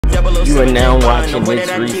You are now watching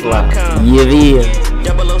It's Refly. Yeah.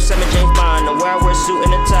 007 James Bond, the where I wear a suit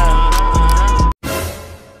and a tie.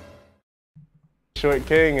 Short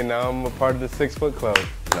King, and now I'm a part of the 6 Foot Club.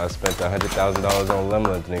 I spent $100,000 on limb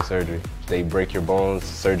lengthening surgery. They break your bones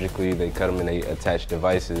surgically, they cut them and they attach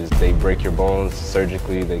devices. They break your bones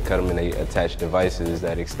surgically, they cut them and they attach devices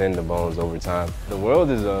that extend the bones over time. The world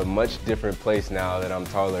is a much different place now that I'm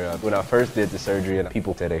taller. When I first did the surgery,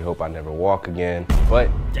 people said they hope I never walk again. But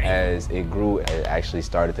as it grew, it actually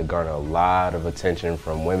started to garner a lot of attention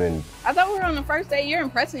from women. I thought we were on the first date. You're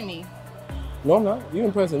impressing me. No, I'm not. You're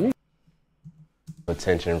impressing me.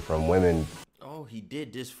 Attention from women. Oh, he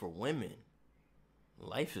did this for women.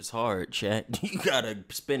 Life is hard, chat. You gotta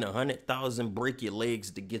spend 100,000, break your legs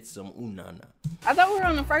to get some unana. I thought we were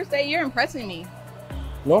on the first date. You're impressing me.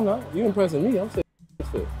 No, I'm not. You're impressing me. I'm saying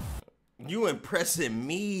fit. You impressing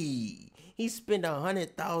me. He spent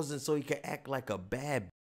 100,000 so he could act like a bad.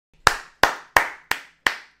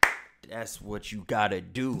 That's what you gotta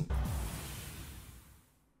do.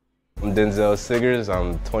 I'm Denzel Siggers,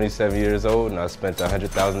 I'm 27 years old, and I spent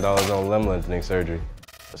 $100,000 on limb lengthening surgery.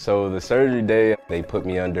 So the surgery day, they put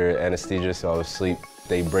me under anesthesia so I was asleep.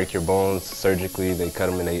 They break your bones surgically, they cut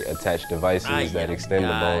them and they attach devices that extend the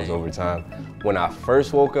bones over time. When I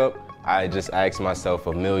first woke up, I just asked myself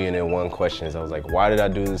 1,000,001 questions. I was like, why did I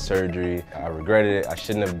do this surgery? I regretted it, I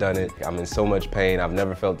shouldn't have done it. I'm in so much pain, I've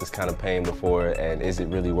never felt this kind of pain before, and is it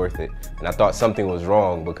really worth it? And I thought something was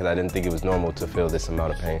wrong because I didn't think it was normal to feel this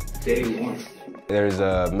amount of pain. There's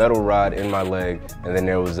a metal rod in my leg, and then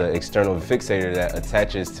there was an external fixator that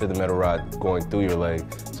attaches to the metal rod going through your leg.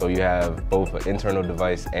 So you have both an internal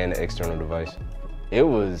device and an external device. It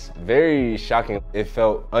was very shocking. It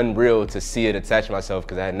felt unreal to see it attach myself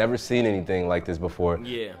because I had never seen anything like this before.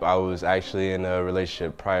 Yeah. I was actually in a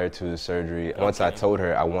relationship prior to the surgery. Once I told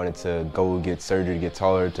her I wanted to go get surgery to get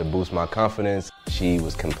taller to boost my confidence, she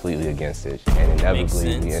was completely against it. And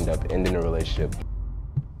inevitably we end up ending the relationship.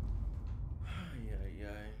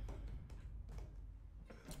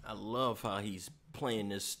 I love how he's playing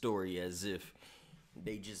this story as if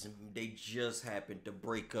they just happened to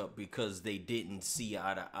break up because they didn't see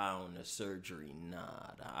eye to eye on the surgery.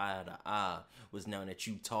 Nah, the eye to eye was now that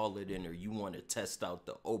you taller than her, you want to test out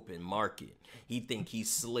the open market. He think he's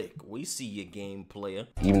slick. We see your game, player.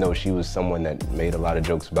 Even though she was someone that made a lot of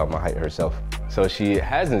jokes about my height herself. So she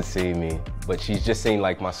hasn't seen me, but she's just seen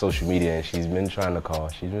like my social media, and she's been trying to call.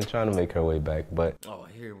 She's been trying to make her way back, but. Oh,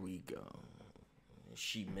 here we go.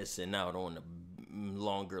 She missing out on the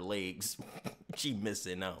longer legs. She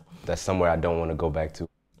missing out. That's somewhere I don't want to go back to.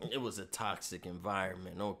 It was a toxic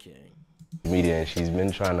environment, okay. Media, and she's been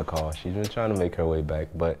trying to call. She's been trying to make her way back,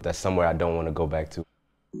 but that's somewhere I don't want to go back to.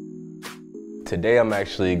 Today I'm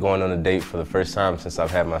actually going on a date for the first time since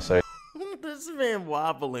I've had my surgery. This man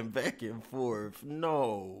wobbling back and forth.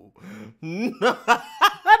 No.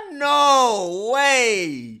 No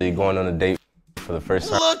way. Going on a date for the first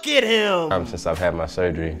time. Look at him. Since I've had my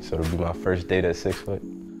surgery, so it'll be my first date at 6 foot.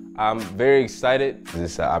 I'm very excited.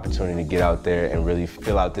 It's an opportunity to get out there and really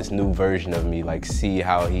fill out this new version of me, like see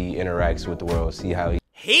how he interacts with the world, see how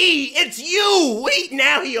it's you!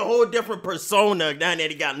 Now he a whole different persona now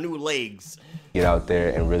that he got new legs. Get out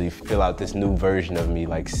there and really fill out this new version of me,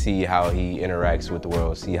 like see how he interacts with the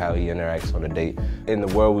world, see how he interacts on a date. In the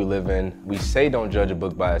world we live in, we say don't judge a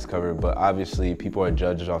book by its cover, but obviously people are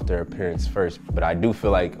judged off their appearance first. But I do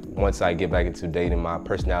feel like once I get back into dating, my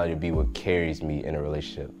personality will be what carries me in a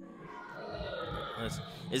relationship.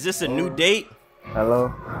 Is this a new date? Hello,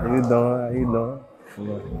 how you doing? How you doing?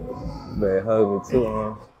 Man, hug me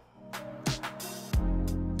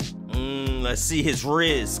too, Let's see his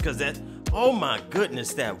wrist, cause that, oh my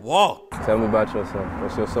goodness, that walk. Tell me about yourself.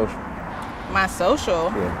 What's your social? My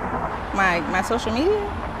social? Yeah. My social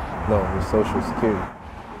media? No, your social security.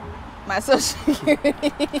 My social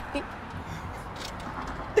security.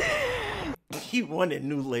 He wanted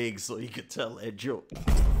new legs so he could tell that joke.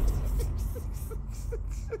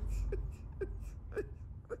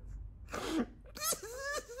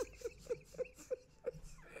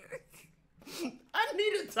 I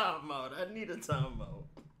need a timeout.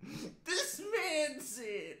 This man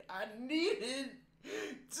said I needed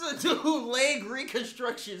to do leg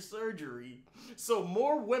reconstruction surgery so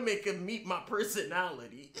more women can meet my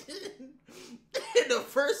personality. In the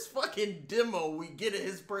first fucking demo we get of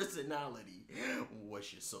his personality,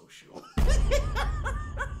 what's your social?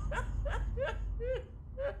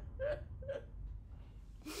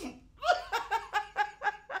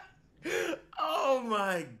 Oh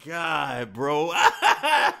my God, bro.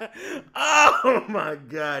 Oh my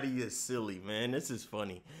God, he is silly, man. This is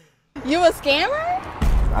funny. You a scammer?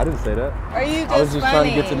 I didn't say that. Or you just I was just funny?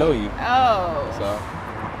 trying to get to know you. Oh. So,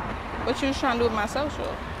 What you was trying to do with my social?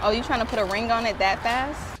 Oh, you trying to put a ring on it that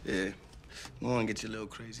fast? Yeah. Go on, get your little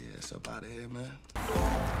crazy ass up out of here, man.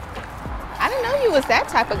 I didn't know you was that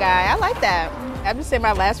type of guy. I like that. I just say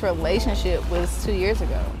my last relationship was 2 years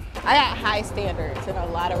ago. I got high standards and a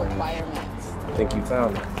lot of requirements. I think you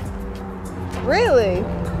found it. Really?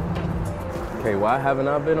 Okay, why haven't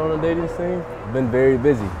I been on a dating scene? I've been very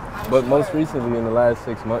busy. But most recently, in the last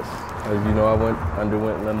 6 months, as you know, I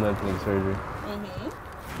underwent limb lengthening surgery.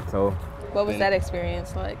 So, What was that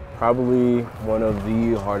experience like? probably one of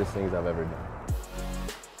the hardest things I've ever done.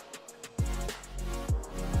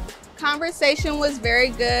 Conversation was very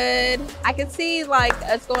good. I could see like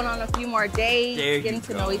us going on a few more dates, There you getting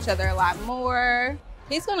to go. know each other a lot more.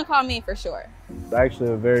 He's gonna call me for sure. It's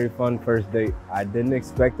actually a very fun first date. I didn't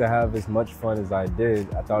expect to have as much fun as I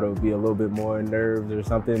did. I thought it would be a little bit more nerves or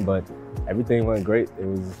something, but everything went great. It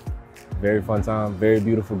was a very fun time, very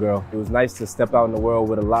beautiful girl. It was nice to step out in the world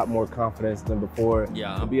with a lot more confidence than before.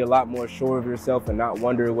 Yeah. To be a lot more sure of yourself and not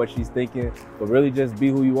wonder what she's thinking, but really just be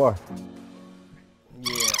who you are.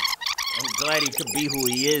 Yeah. I'm glad he could be who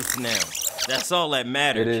he is now. That's all that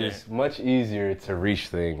matters. It is much easier to reach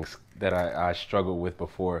things that I struggled with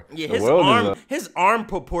before. Yeah, The his arm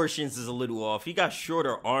proportions is a little off. He got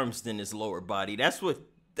shorter arms than his lower body. That's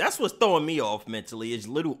what's throwing me off mentally. His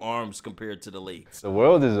little arms compared to the legs. The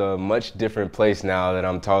world is a much different place now that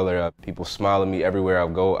I'm taller. People smile at me everywhere I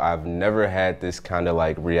go. I've never had this kind of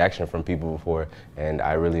like reaction from people before, and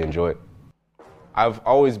I really enjoy it. I've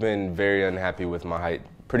always been very unhappy with my height.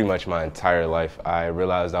 Pretty much my entire life. I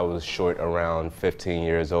realized I was short around 15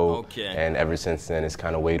 years old, Okay. and ever since then it's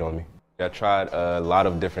kind of weighed on me. I tried a lot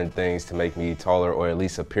of different things to make me taller or at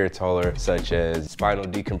least appear taller, such as spinal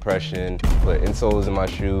decompression, put insoles in my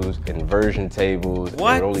shoes, inversion tables.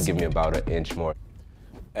 What? It would only give me about an inch more.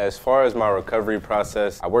 As far as my recovery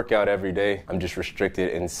process, I work out every day. I'm just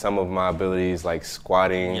restricted in some of my abilities like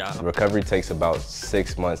squatting. Yeah. Recovery takes about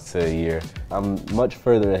 6 months to a year. I'm much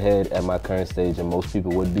further ahead at my current stage than most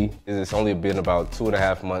people would be. It's only been about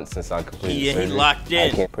 2.5 months since I completed Yeah, he surgery. locked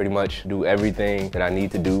in. I can pretty much do everything that I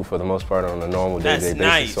need to do for the most part on a normal day-to-day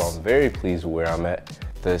That's basis, so nice. I'm very pleased with where I'm at.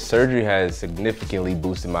 The surgery has significantly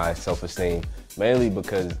boosted my self-esteem, mainly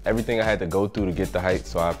because everything I had to go through to get the height,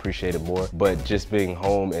 so I appreciate it more. But just being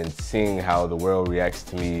home and seeing how the world reacts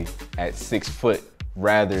to me at 6 foot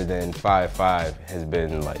rather than 5'5" has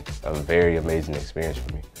been like a very amazing experience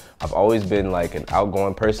for me. I've always been like an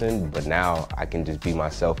outgoing person, but now I can just be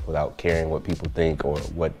myself without caring what people think or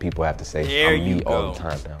what people have to say. There I'm you me all go. the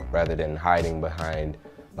time now, rather than hiding behind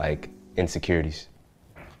like insecurities.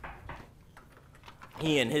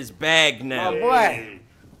 He in his bag now. Boy.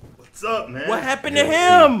 What's up, man? What happened to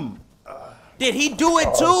him? Did he do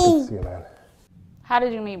it too? How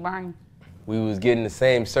did you meet Brian? We was getting the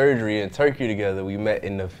same surgery in Turkey together. We met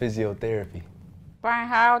in the physiotherapy. Brian,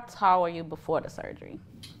 how tall were you before the surgery?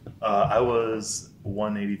 I was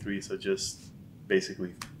 183, so just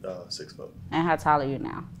basically 6 foot. And how tall are you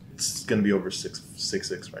now? It's gonna be over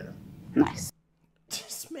 6'6" right now. Nice.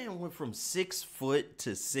 This man went from 6 foot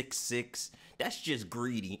to 6'6". That's just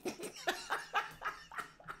greedy.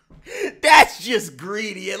 That's just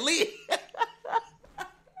greedy, at least.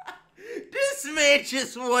 This man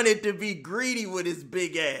just wanted to be greedy with his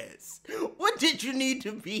big ass. What did you need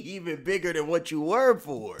to be even bigger than what you were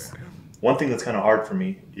for? One thing that's kind of hard for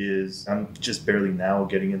me is I'm just barely now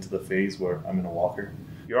getting into the phase where I'm in a walker.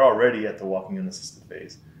 You're already at the walking unassisted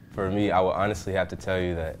phase. For me, I would honestly have to tell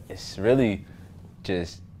you that it's really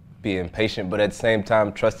just being patient, but at the same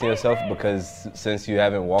time trusting yourself, because since you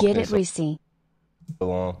haven't walked Get in it, so Reese.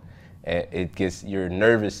 long, you're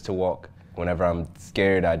nervous to walk. Whenever I'm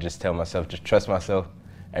scared, I just tell myself, just trust myself.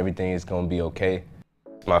 Everything is gonna be okay.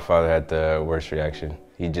 My father had the worst reaction.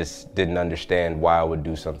 He just didn't understand why I would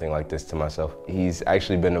do something like this to myself. He's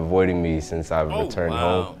actually been avoiding me since I've returned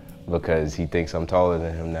home because he thinks I'm taller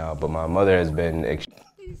than him now. But my mother has been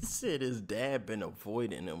He said his dad been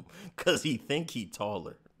avoiding him because he think he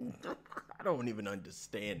taller. I don't even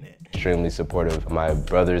understand that. extremely supportive. My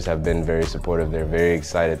brothers have been very supportive. They're very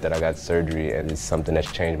excited that I got surgery, and it's something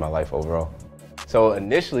that's changed my life overall. So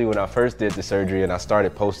initially when I first did the surgery and I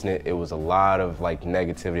started posting it, it was a lot of like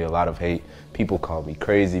negativity, a lot of hate. People called me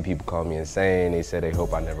crazy, people called me insane. They said they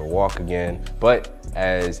hope I never walk again. But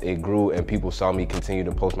As it grew and people saw me continue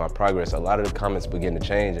to post my progress, a lot of the comments began to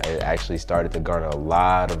change. It actually started to garner a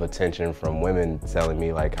lot of attention from women telling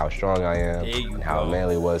me like how strong I am and how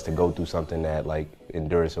manly it was to go through something that like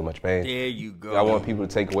endured so much pain. There you go. I want people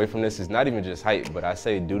to take away from this, it's not even just height, but I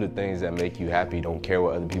say do the things that make you happy. Don't care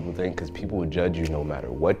what other people think, because people will judge you no matter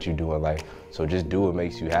what you do in life. So just do what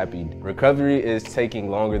makes you happy. Recovery is taking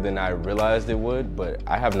longer than I realized it would, but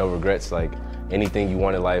I have no regrets. Like anything you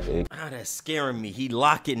want in life. That's scaring me. He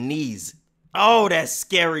locking knees. Oh, that's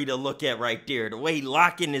scary to look at right there. The way he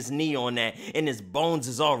locking his knee on that and his bones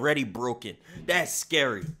is already broken. That's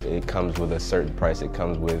scary. It comes with a certain price. It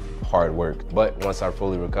comes with hard work. But once I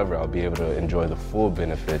fully recover, I'll be able to enjoy the full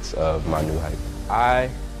benefits of my new height. I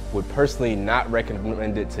would personally not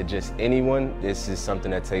recommend it to just anyone. This is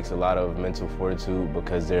something that takes a lot of mental fortitude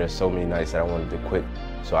because there are so many nights that I wanted to quit.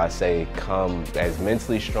 So I say come as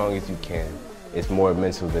mentally strong as you can. It's more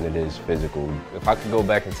mental than it is physical. If I could go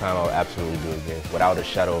back in time, I would absolutely do it again, without a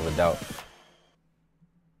shadow of a doubt.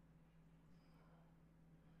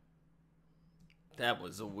 That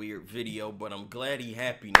was a weird video, but I'm glad he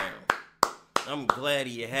happy now. I'm glad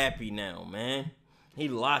he happy now, man. He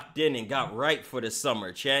locked in and got right for the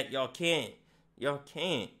summer, chat. Y'all can't. Y'all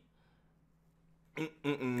can't.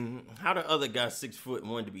 How the other guy 6 foot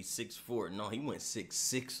and wanted to be 6'4"? No, he went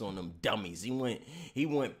 6'6" on them dummies. He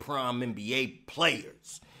went prime NBA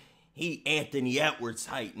players. He Anthony Edwards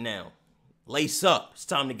height now. Lace up. It's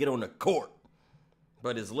time to get on the court.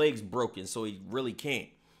 But his leg's broken, so he really can't.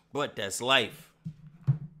 But that's life.